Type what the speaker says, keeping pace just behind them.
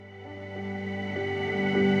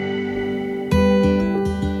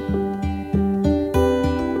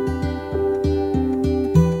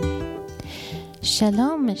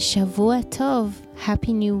Shalom, Shavua Tov,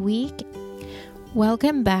 Happy New Week.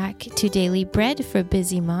 Welcome back to Daily Bread for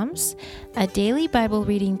Busy Moms, a daily Bible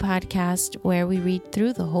reading podcast where we read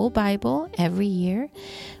through the whole Bible every year.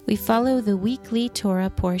 We follow the weekly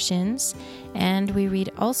Torah portions, and we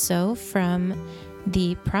read also from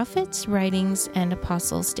the prophets, writings, and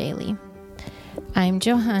apostles daily. I'm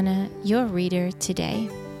Johanna, your reader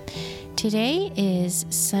today. Today is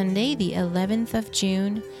Sunday, the 11th of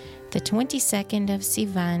June, the 22nd of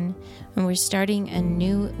Sivan, and we're starting a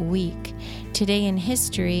new week. Today in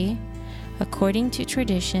history, according to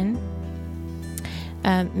tradition,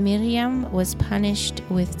 Miriam was punished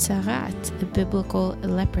with tzarat, the biblical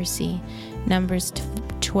leprosy. Numbers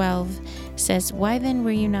 12 says, "Why then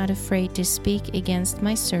were you not afraid to speak against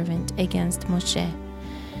my servant, against Moshe?"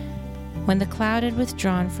 When the cloud had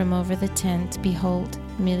withdrawn from over the tent, behold,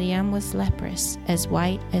 Miriam was leprous, as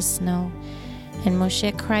white as snow. And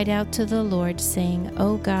Moshe cried out to the Lord, saying,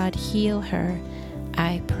 "O God, heal her,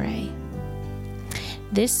 I pray."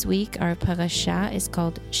 This week, our parasha is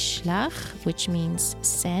called Shlach, which means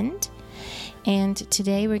send. And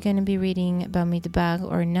today we're going to be reading Bamidbar,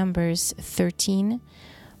 or Numbers 13,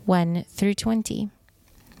 1 through 20.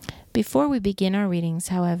 Before we begin our readings,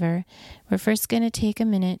 however, we're first going to take a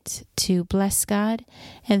minute to bless God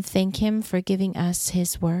and thank Him for giving us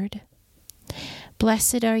His word.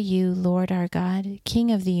 Blessed are you, Lord our God,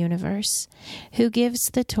 King of the universe, who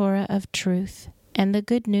gives the Torah of truth and the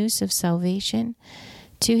good news of salvation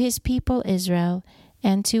to His people Israel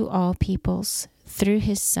and to all peoples, through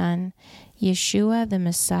His Son, Yeshua the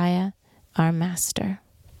Messiah, our Master.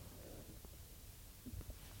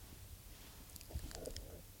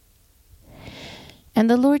 And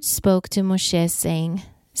the Lord spoke to Moshe, saying,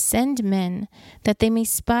 "Send men, that they may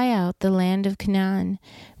spy out the land of Canaan,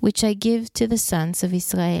 which I give to the sons of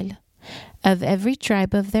Israel. Of every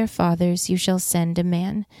tribe of their fathers you shall send a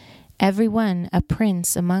man, every one a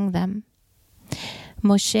prince among them."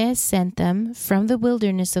 Moshe sent them from the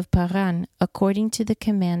wilderness of Paran, according to the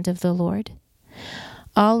command of the Lord.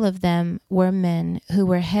 All of them were men who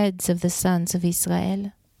were heads of the sons of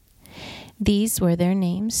Israel. These were their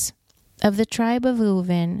names. Of the tribe of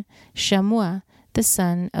Reuben, Shammua, the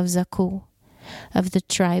son of Zakur. Of the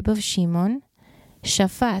tribe of Shimon,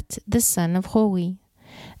 Shaphat, the son of Hori.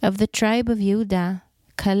 Of the tribe of Yehudah,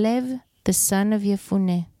 Caleb, the son of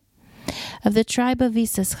Yefuneh. Of the tribe of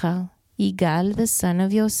Issachar, Igal, the son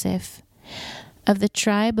of Yosef. Of the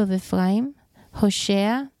tribe of Ephraim,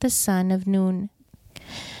 Hoshea, the son of Nun.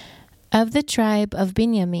 Of the tribe of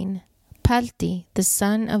Binyamin, Palti, the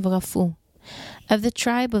son of Raphu. Of the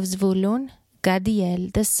tribe of Zvulun,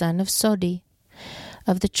 Gadiel, the son of Sodi.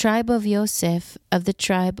 Of the tribe of Yosef, of the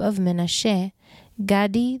tribe of Menashe,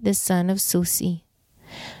 Gadi, the son of Susi.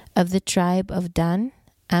 Of the tribe of Dan,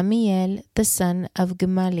 Amiel, the son of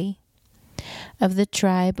Gemali. Of the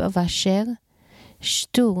tribe of Asher,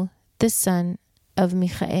 Shtur, the son of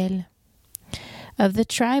Michael. Of the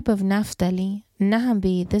tribe of Naphtali,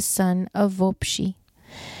 Nahabi, the son of Vopshi.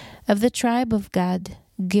 Of the tribe of Gad,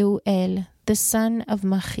 Geuel, the son of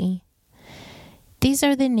Machi. These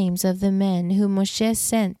are the names of the men whom Moshe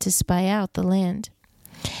sent to spy out the land.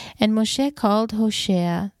 And Moshe called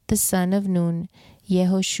Hoshea, the son of Nun,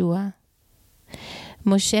 Yehoshua.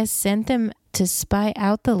 Moshe sent them to spy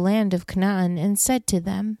out the land of Canaan and said to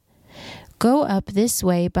them, "Go up this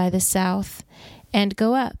way by the south, and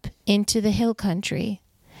go up into the hill country.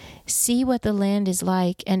 See what the land is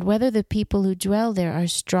like, and whether the people who dwell there are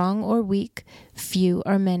strong or weak, few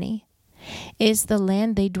or many. Is the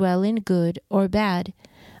land they dwell in good or bad?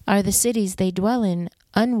 Are the cities they dwell in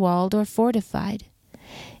unwalled or fortified?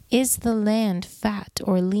 Is the land fat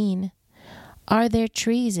or lean? Are there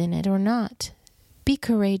trees in it or not? Be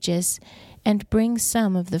courageous and bring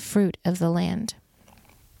some of the fruit of the land."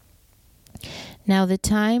 Now the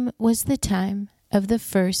time was the time of the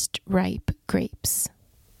first ripe grapes.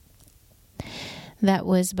 That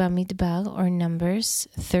was Bamidbar, or Numbers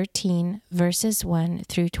 13, verses 1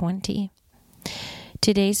 through 20.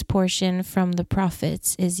 Today's portion from the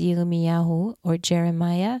prophets is Yirmiyahu, or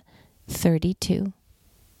Jeremiah 32.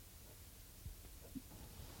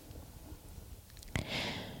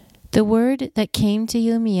 The word that came to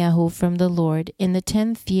Yirmiyahu from the Lord in the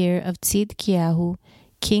 10th year of Tzidkiyahu,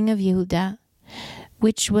 king of Yehudah,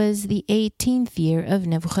 which was the 18th year of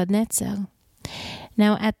Nebuchadnezzar.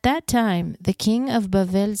 Now at that time the king of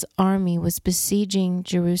Bavel's army was besieging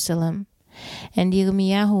Jerusalem, and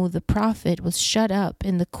Yirmiyahu the prophet was shut up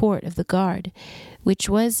in the court of the guard, which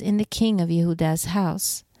was in the king of Yehudah's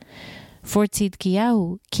house. For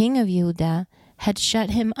Tzidkiyahu, king of Yehudah, had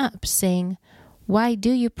shut him up, saying, "Why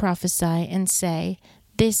do you prophesy and say,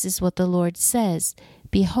 This is what the Lord says,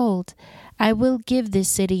 Behold, I will give this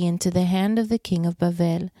city into the hand of the king of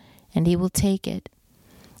Bavel, and he will take it.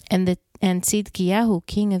 And Tzidkiyahu,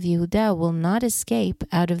 king of Yehudah, will not escape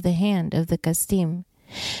out of the hand of the Kasdim,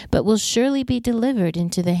 but will surely be delivered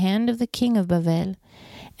into the hand of the king of Bavel,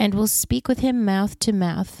 and will speak with him mouth to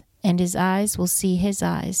mouth, and his eyes will see his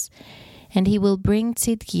eyes. And he will bring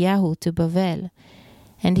Tzidkiyahu to Bavel,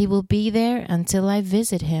 and he will be there until I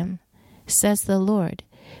visit him, says the Lord.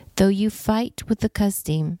 Though you fight with the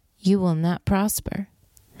Kasdim, you will not prosper.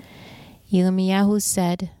 Yirmiyahu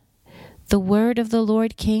said, The word of the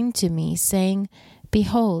Lord came to me, saying,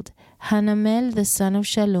 Behold, Hanamel the son of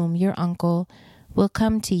Shallum, your uncle, will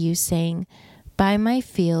come to you, saying, Buy my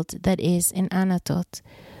field that is in Anatot,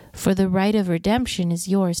 for the right of redemption is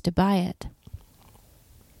yours to buy it.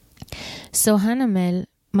 So Hanamel,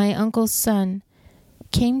 my uncle's son,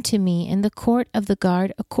 came to me in the court of the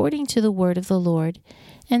guard according to the word of the Lord,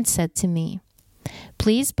 and said to me,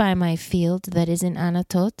 Please buy my field that is in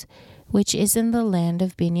Anatot, which is in the land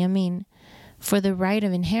of Benjamin, for the right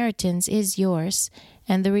of inheritance is yours,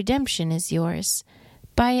 and the redemption is yours.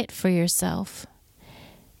 Buy it for yourself.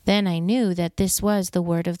 Then I knew that this was the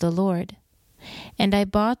word of the Lord. And I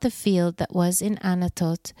bought the field that was in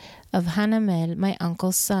Anatot of Hanamel my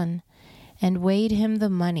uncle's son, and weighed him the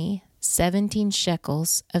money, 17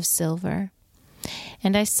 shekels of silver.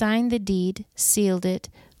 And I signed the deed, sealed it,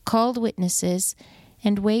 called witnesses,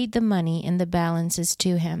 and weighed the money in the balances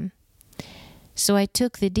to him. So I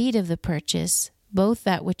took the deed of the purchase, both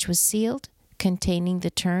that which was sealed, containing the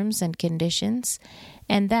terms and conditions,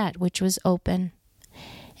 and that which was open.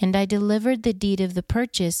 And I delivered the deed of the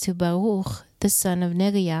purchase to Baruch, the son of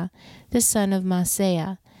Neriah, the son of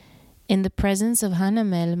Maaseiah, in the presence of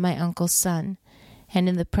Hanamel my uncle's son, and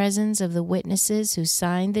in the presence of the witnesses who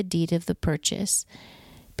signed the deed of the purchase,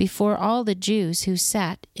 before all the Jews who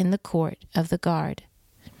sat in the court of the guard.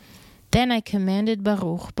 Then I commanded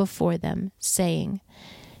Baruch before them, saying,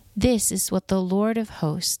 This is what the Lord of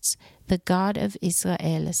hosts, the God of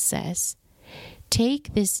Israel, says.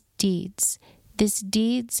 Take these deeds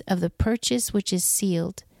of the purchase which is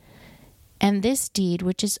sealed, and this deed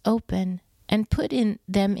which is open, and put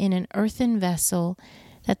them in an earthen vessel,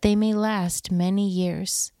 that they may last many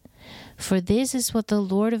years. For this is what the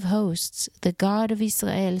Lord of hosts, the God of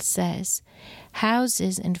Israel, says,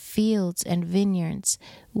 Houses and fields and vineyards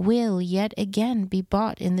will yet again be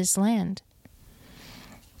bought in this land.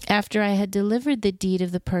 After I had delivered the deed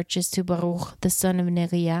of the purchase to Baruch, the son of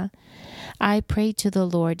Neriah, I prayed to the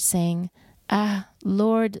Lord, saying, Ah,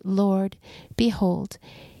 Lord, Lord, behold,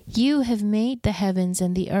 you have made the heavens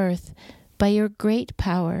and the earth by your great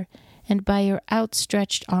power and by your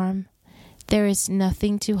outstretched arm. There is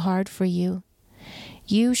nothing too hard for you.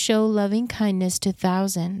 You show loving kindness to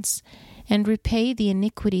thousands, and repay the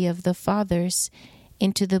iniquity of the fathers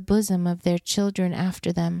into the bosom of their children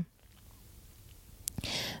after them.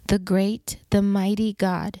 The great, the mighty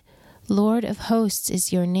God, Lord of hosts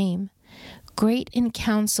is your name, great in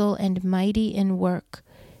counsel and mighty in work,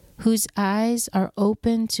 whose eyes are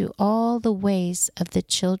open to all the ways of the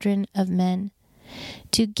children of men,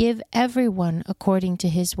 to give everyone according to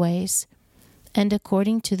his ways, and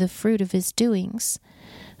according to the fruit of his doings,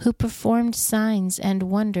 who performed signs and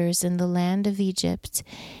wonders in the land of Egypt,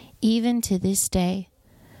 even to this day,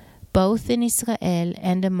 both in Israel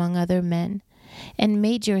and among other men, and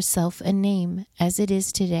made yourself a name as it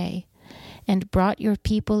is today, and brought your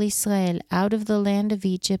people Israel out of the land of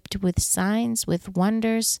Egypt with signs, with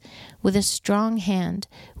wonders, with a strong hand,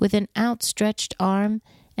 with an outstretched arm,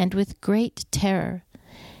 and with great terror,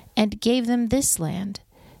 and gave them this land,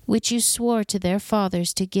 which you swore to their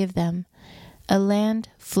fathers to give them, a land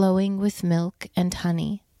flowing with milk and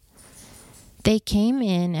honey. They came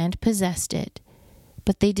in and possessed it,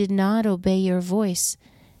 but they did not obey your voice,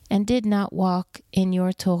 and did not walk in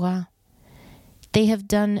your Torah. They have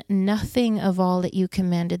done nothing of all that you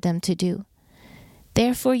commanded them to do.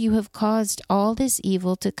 Therefore you have caused all this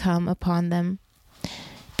evil to come upon them.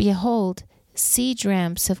 Behold, siege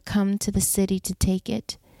ramps have come to the city to take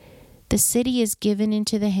it. The city is given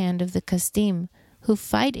into the hand of the Kasdim, who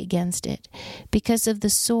fight against it, because of the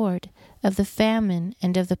sword, of the famine,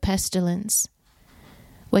 and of the pestilence.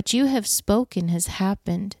 What you have spoken has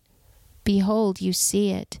happened. Behold, you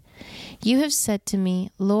see it. You have said to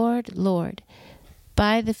me, Lord, Lord,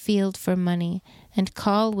 buy the field for money, and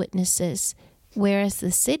call witnesses, whereas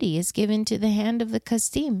the city is given to the hand of the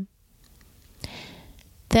Kasdim.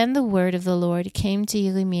 Then the word of the Lord came to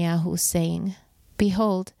Yirmiyahu, saying,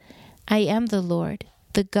 Behold, I am the Lord,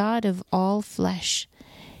 the God of all flesh.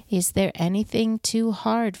 Is there anything too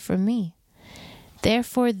hard for me?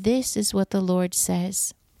 Therefore this is what the Lord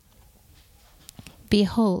says.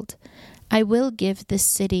 Behold, I will give this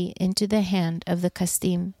city into the hand of the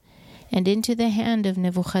Kasdim, and into the hand of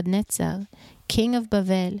Nebuchadnezzar, king of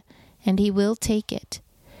Babel, and he will take it.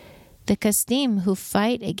 The Kasdim who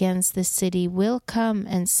fight against this city will come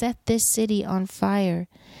and set this city on fire,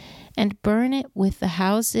 and burn it with the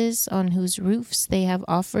houses on whose roofs they have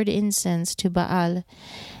offered incense to Baal,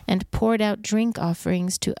 and poured out drink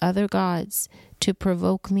offerings to other gods, to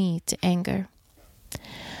provoke me to anger.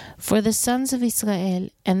 For the sons of Israel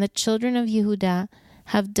and the children of Yehudah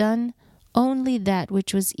have done only that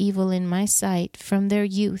which was evil in my sight from their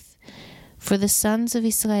youth. For the sons of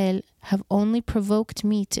Israel have only provoked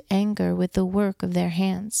me to anger with the work of their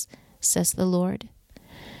hands, says the Lord.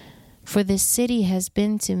 For this city has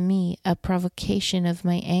been to me a provocation of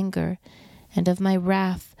my anger and of my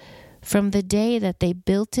wrath from the day that they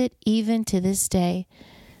built it even to this day,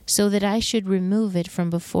 so that I should remove it from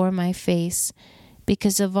before my face,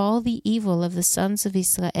 because of all the evil of the sons of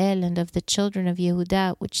Israel and of the children of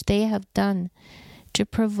Yehudah which they have done, to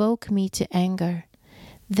provoke me to anger.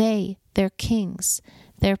 They, their kings,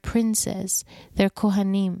 their princes, their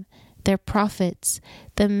Kohanim, their prophets,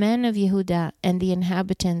 the men of Yehudah and the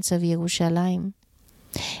inhabitants of Yerushalayim.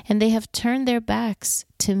 And they have turned their backs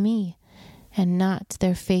to me, and not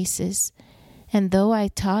their faces. And though I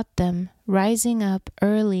taught them, rising up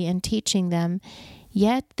early and teaching them,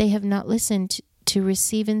 yet they have not listened to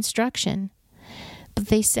receive instruction. But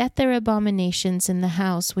they set their abominations in the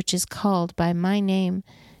house which is called by my name,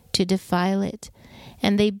 to defile it.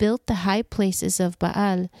 And they built the high places of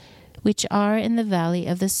Baal, which are in the valley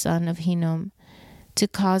of the son of Hinnom, to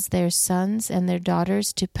cause their sons and their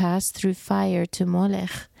daughters to pass through fire to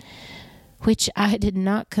Molech, which I did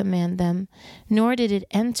not command them, nor did it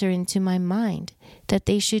enter into my mind that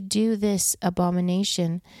they should do this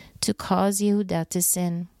abomination, to cause Yehudah to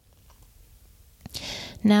sin.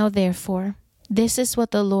 Now therefore, this is what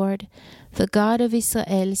the Lord, the God of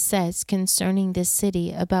Israel, says concerning this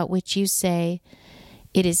city, about which you say,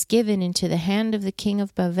 it is given into the hand of the king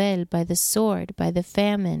of Babel by the sword, by the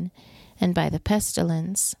famine, and by the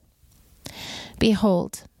pestilence.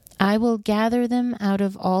 Behold, I will gather them out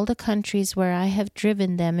of all the countries where I have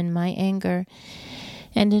driven them in my anger,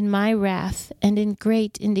 and in my wrath, and in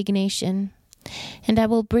great indignation. And I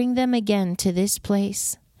will bring them again to this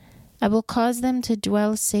place. I will cause them to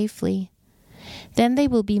dwell safely. Then they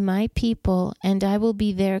will be my people, and I will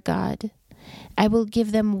be their God. I will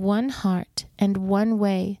give them one heart and one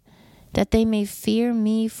way, that they may fear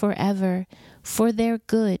me forever, for their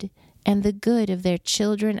good and the good of their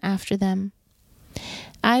children after them.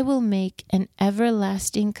 I will make an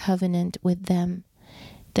everlasting covenant with them,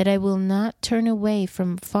 that I will not turn away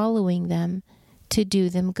from following them to do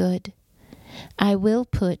them good. I will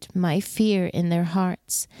put my fear in their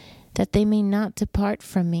hearts, that they may not depart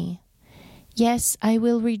from me. Yes, I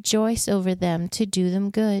will rejoice over them to do them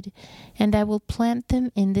good, and I will plant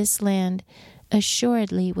them in this land,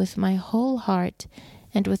 assuredly with my whole heart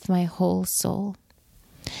and with my whole soul.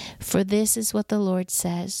 For this is what the Lord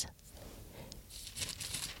says.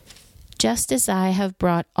 Just as I have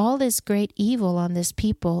brought all this great evil on this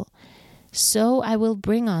people, so I will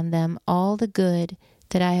bring on them all the good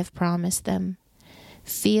that I have promised them.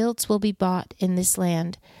 Fields will be bought in this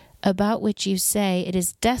land, about which you say, it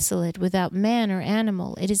is desolate without man or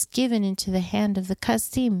animal, it is given into the hand of the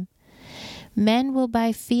Kasdim. Men will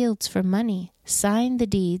buy fields for money, sign the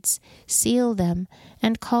deeds, seal them,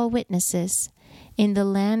 and call witnesses, in the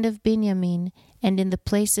land of Benjamin, and in the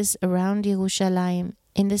places around Yerushalayim,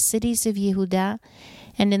 in the cities of Yehudah,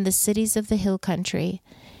 and in the cities of the hill country,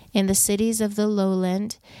 in the cities of the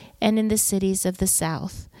lowland, and in the cities of the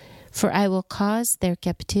south. For I will cause their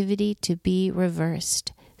captivity to be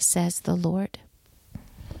reversed, says the Lord.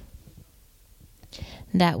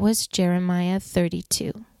 That was Jeremiah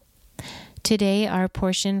 32. Today our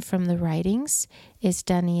portion from the writings is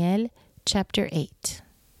Daniel chapter 8.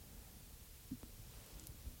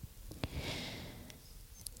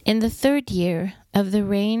 In the 3rd year of the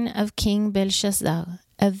reign of King Belshazzar,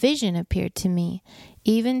 a vision appeared to me,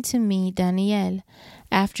 even to me Daniel,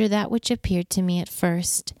 after that which appeared to me at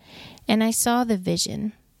first. And I saw the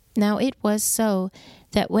vision. Now it was so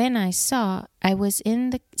that when I saw, I was in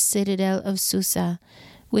the citadel of Susa,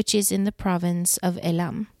 which is in the province of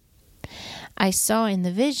Elam. I saw in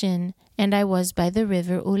the vision, and I was by the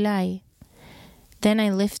river Ulai. Then I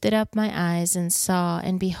lifted up my eyes and saw,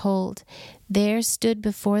 and behold, there stood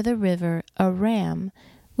before the river a ram,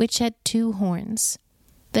 which had 2 horns.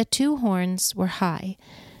 The 2 horns were high,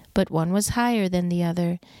 but one was higher than the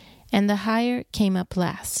other, and the higher came up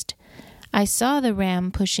last. I saw the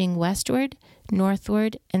ram pushing westward,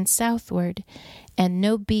 northward, and southward, and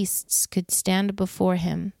no beasts could stand before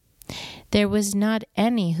him. There was not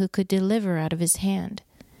any who could deliver out of his hand.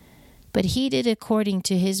 But he did according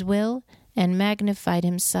to his will, and magnified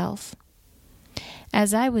himself.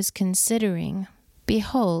 As I was considering,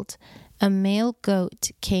 behold, a male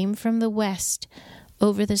goat came from the west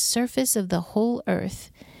over the surface of the whole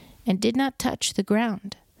earth, and did not touch the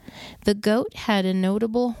ground. The goat had a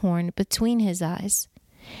notable horn between his eyes.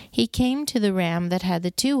 He came to the ram that had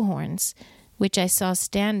the 2 horns, which I saw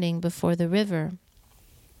standing before the river,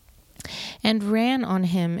 and ran on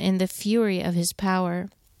him in the fury of his power.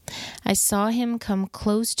 I saw him come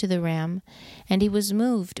close to the ram, and he was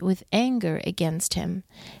moved with anger against him,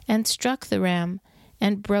 and struck the ram,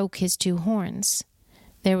 and broke his 2 horns.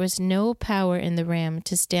 There was no power in the ram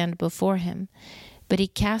to stand before him, but he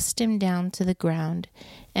cast him down to the ground,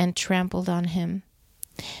 and trampled on him.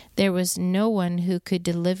 There was no one who could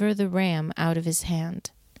deliver the ram out of his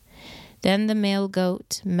hand. Then the male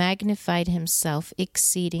goat magnified himself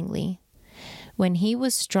exceedingly. When he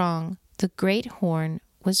was strong, the great horn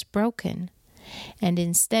was broken, and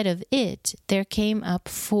instead of it there came up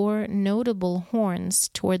 4 notable horns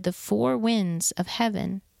toward the 4 winds of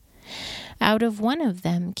heaven. Out of one of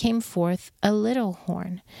them came forth a little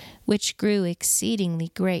horn, which grew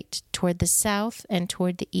exceedingly great toward the south and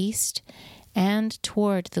toward the east, and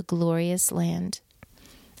toward the glorious land.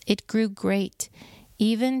 It grew great,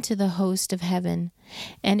 even to the host of heaven,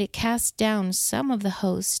 and it cast down some of the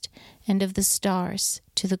host and of the stars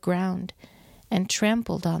to the ground, and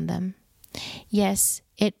trampled on them. Yes,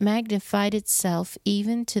 it magnified itself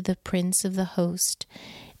even to the prince of the host,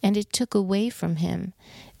 and it took away from him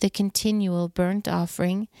the continual burnt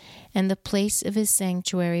offering, and the place of his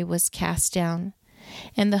sanctuary was cast down,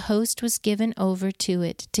 and the host was given over to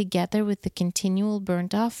it together with the continual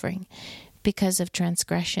burnt offering, because of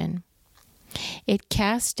transgression. It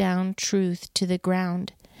cast down truth to the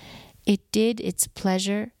ground. It did its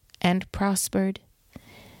pleasure and prospered.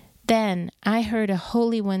 Then I heard a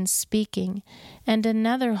holy one speaking, and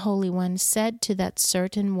another holy one said to that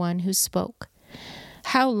certain one who spoke,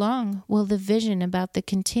 "How long will the vision about the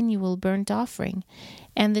continual burnt offering,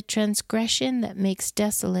 and the transgression that makes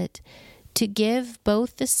desolate, to give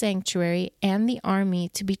both the sanctuary and the army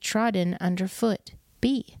to be trodden under foot,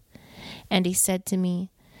 be?" And he said to me,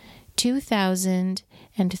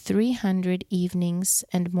 2,300 evenings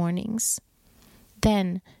and mornings.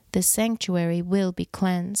 Then the sanctuary will be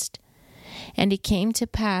cleansed. And it came to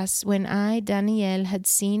pass, when I, Daniel, had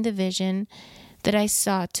seen the vision, that I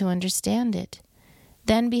sought to understand it.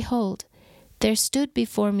 Then, behold, there stood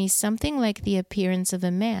before me something like the appearance of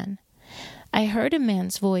a man. I heard a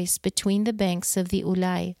man's voice between the banks of the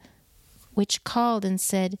Ulai, which called and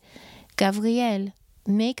said, "Gabriel,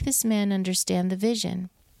 make this man understand the vision."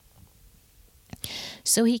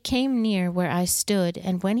 So he came near where I stood,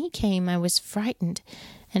 and when he came I was frightened,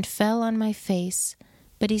 and fell on my face.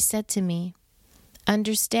 But he said to me,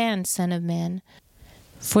 "Understand, son of man,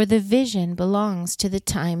 for the vision belongs to the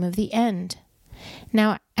time of the end."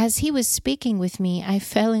 Now as he was speaking with me, I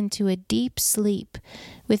fell into a deep sleep,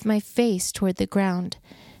 with my face toward the ground.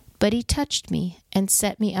 But he touched me, and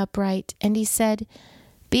set me upright, and he said,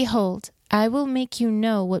 "Behold, I will make you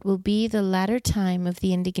know what will be the latter time of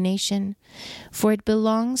the indignation, for it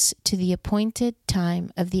belongs to the appointed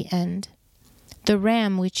time of the end. The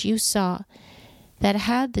ram which you saw, that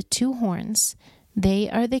had the 2 horns, they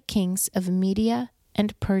are the kings of Media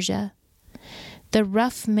and Persia. The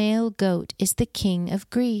rough male goat is the king of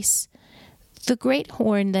Greece. The great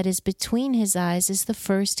horn that is between his eyes is the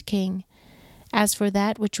first king. As for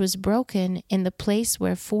that which was broken in the place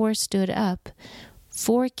where 4 stood up,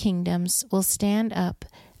 4 kingdoms will stand up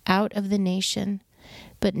out of the nation,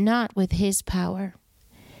 but not with his power.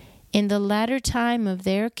 In the latter time of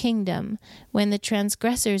their kingdom, when the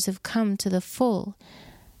transgressors have come to the full,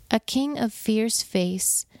 a king of fierce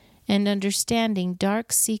face and understanding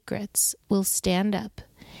dark secrets will stand up.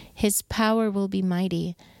 His power will be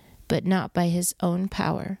mighty, but not by his own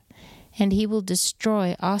power. And he will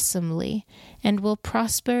destroy awesomely, and will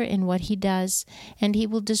prosper in what he does, and he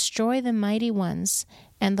will destroy the mighty ones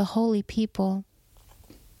and the holy people.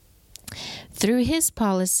 Through his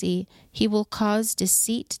policy he will cause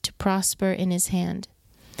deceit to prosper in his hand,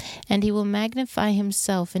 and he will magnify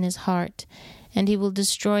himself in his heart, and he will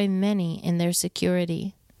destroy many in their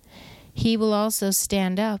security. He will also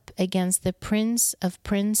stand up against the prince of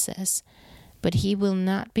princes, but he will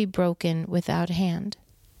not be broken without hand.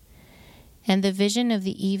 And the vision of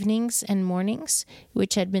the evenings and mornings,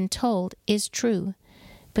 which had been told, is true.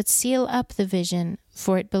 But seal up the vision,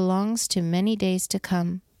 for it belongs to many days to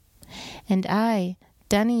come. And I,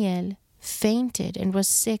 Daniel, fainted, and was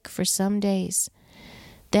sick for some days.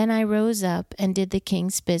 Then I rose up and did the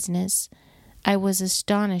king's business. I was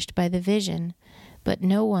astonished by the vision, but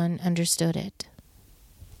no one understood it.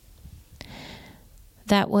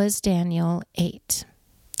 That was Daniel 8.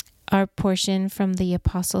 Our portion from the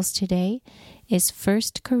Apostles today is 1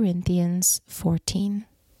 Corinthians 14.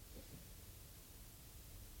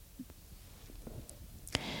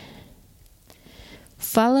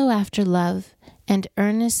 Follow after love and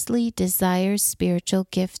earnestly desire spiritual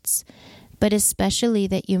gifts, but especially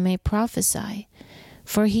that you may prophesy.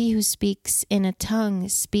 For he who speaks in a tongue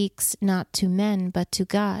speaks not to men but to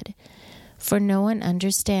God, for no one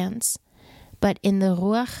understands. But in the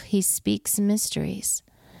Ruach he speaks mysteries.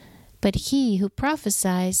 But he who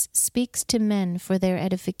prophesies speaks to men for their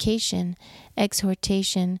edification,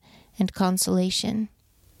 exhortation, and consolation.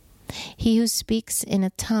 He who speaks in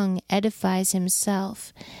a tongue edifies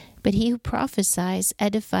himself, but he who prophesies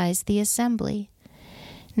edifies the assembly.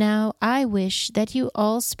 Now I wish that you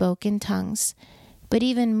all spoke in tongues, but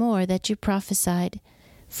even more that you prophesied.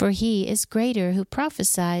 For he is greater who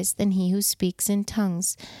prophesies than he who speaks in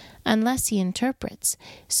tongues, unless he interprets,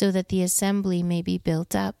 so that the assembly may be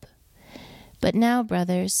built up. But now,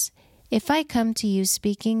 brothers, if I come to you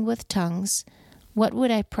speaking with tongues, what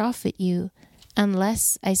would I profit you,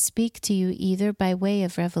 unless I speak to you either by way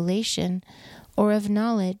of revelation, or of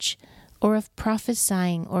knowledge, or of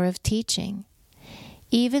prophesying, or of teaching?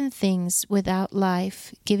 Even things without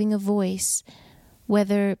life, giving a voice,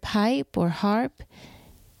 whether pipe or harp,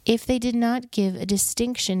 if they did not give a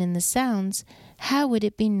distinction in the sounds, how would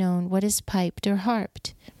it be known what is piped or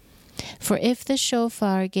harped? For if the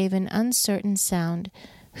shofar gave an uncertain sound,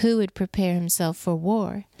 who would prepare himself for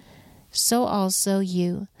war? So also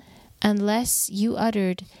you, unless you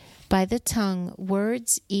uttered by the tongue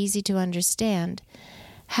words easy to understand,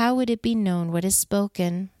 how would it be known what is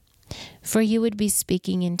spoken? For you would be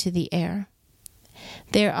speaking into the air.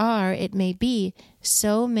 There are, it may be,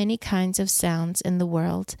 so many kinds of sounds in the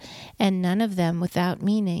world, and none of them without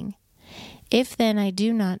meaning. If then I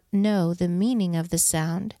do not know the meaning of the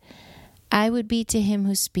sound, I would be to him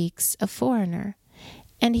who speaks a foreigner,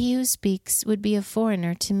 and he who speaks would be a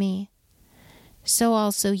foreigner to me. So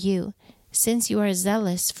also you, since you are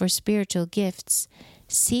zealous for spiritual gifts,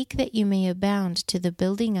 seek that you may abound to the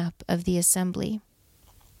building up of the assembly.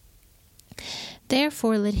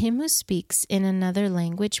 Therefore let him who speaks in another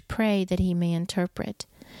language pray that he may interpret.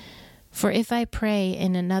 For if I pray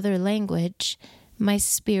in another language, my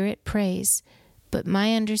spirit prays, but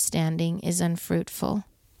my understanding is unfruitful.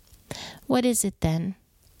 What is it then?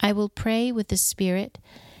 I will pray with the spirit,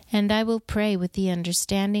 and I will pray with the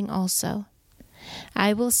understanding also.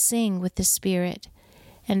 I will sing with the spirit,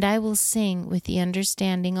 and I will sing with the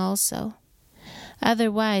understanding also.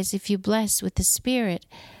 Otherwise, if you bless with the spirit,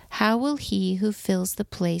 how will he who fills the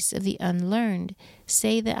place of the unlearned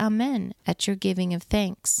say the Amen at your giving of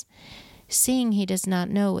thanks, seeing he does not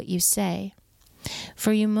know what you say?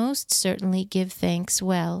 For you most certainly give thanks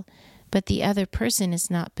well, but the other person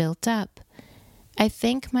is not built up. I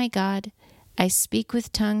thank my God, I speak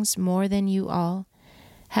with tongues more than you all.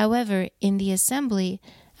 However, in the assembly,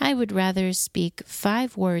 I would rather speak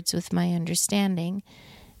 5 words with my understanding,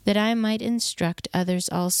 that I might instruct others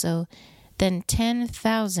also, than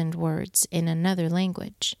 10,000 words in another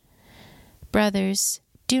language. Brothers,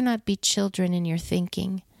 do not be children in your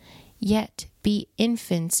thinking, yet be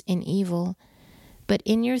infants in evil, but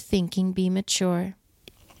in your thinking be mature.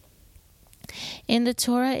 In the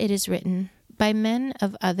Torah it is written, by men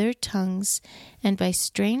of other tongues and by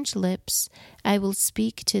strange lips I will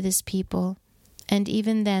speak to this people, and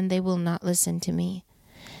even then they will not listen to me,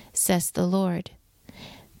 says the Lord.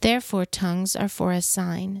 Therefore tongues are for a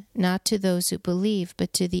sign, not to those who believe,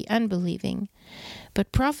 but to the unbelieving.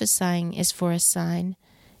 But prophesying is for a sign,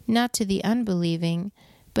 not to the unbelieving,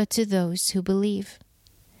 but to those who believe.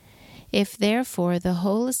 If therefore the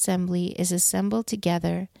whole assembly is assembled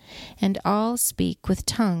together, and all speak with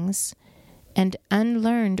tongues, and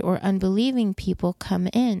unlearned or unbelieving people come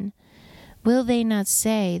in, will they not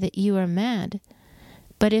say that you are mad?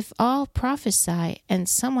 But if all prophesy, and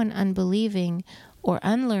someone unbelieving or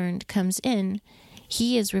unlearned comes in,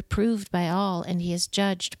 he is reproved by all, and he is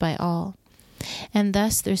judged by all. And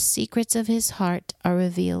thus the secrets of his heart are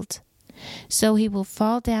revealed. So he will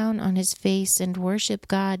fall down on his face and worship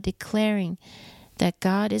God, declaring that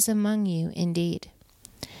God is among you indeed.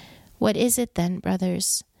 What is it then,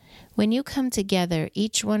 brothers? When you come together,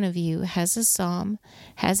 each one of you has a psalm,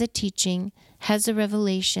 has a teaching, has a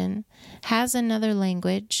revelation, has another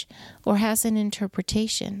language, or has an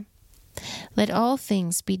interpretation. Let all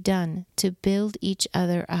things be done to build each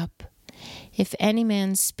other up. If any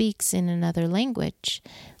man speaks in another language,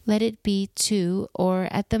 let it be 2 or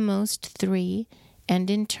at the most 3, and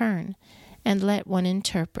in turn, and let one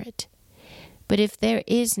interpret. But if there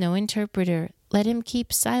is no interpreter, let him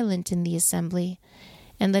keep silent in the assembly,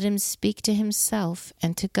 and let him speak to himself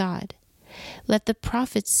and to God. Let the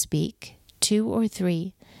prophets speak, 2 or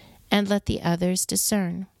 3, and let the others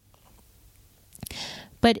discern.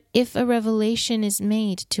 But if a revelation is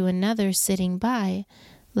made to another sitting by,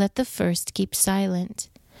 let the first keep silent.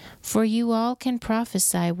 For you all can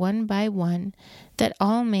prophesy one by one, that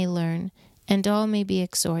all may learn, and all may be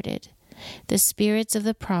exhorted. The spirits of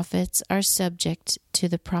the prophets are subject to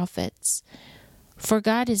the prophets. For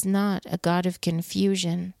God is not a God of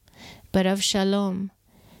confusion, but of shalom,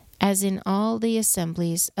 as in all the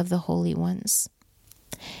assemblies of the holy ones.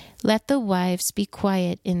 Let the wives be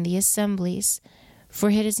quiet in the assemblies,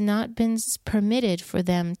 for it has not been permitted for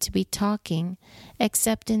them to be talking,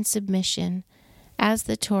 except in submission, as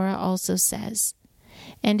the Torah also says.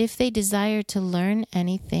 And if they desire to learn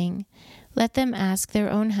anything, let them ask their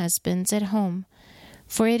own husbands at home,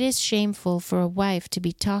 for it is shameful for a wife to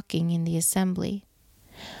be talking in the assembly.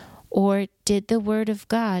 Or did the word of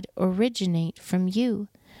God originate from you,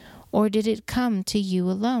 or did it come to you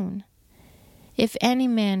alone? If any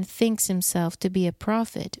man thinks himself to be a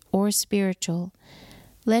prophet or spiritual,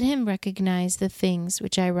 let him recognize the things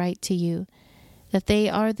which I write to you, that they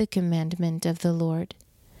are the commandment of the Lord.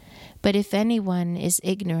 But if anyone is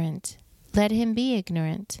ignorant, let him be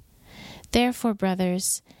ignorant. Therefore,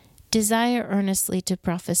 brothers, desire earnestly to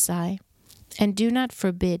prophesy, and do not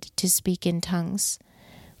forbid to speak in tongues.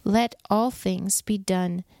 Let all things be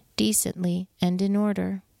done decently and in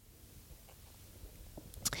order.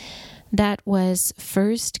 That was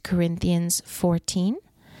 1 Corinthians 14.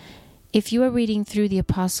 If you are reading through the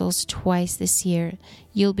Apostles twice this year,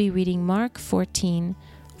 you'll be reading Mark 14,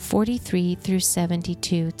 43 through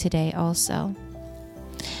 72 today also.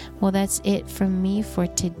 Well, that's it from me for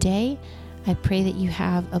today. I pray that you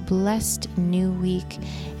have a blessed new week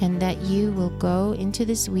and that you will go into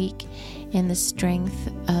this week in the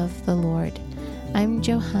strength of the Lord. I'm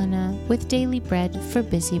Johanna with Daily Bread for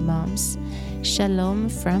Busy Moms. Shalom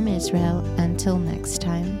from Israel. Until next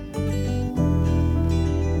time.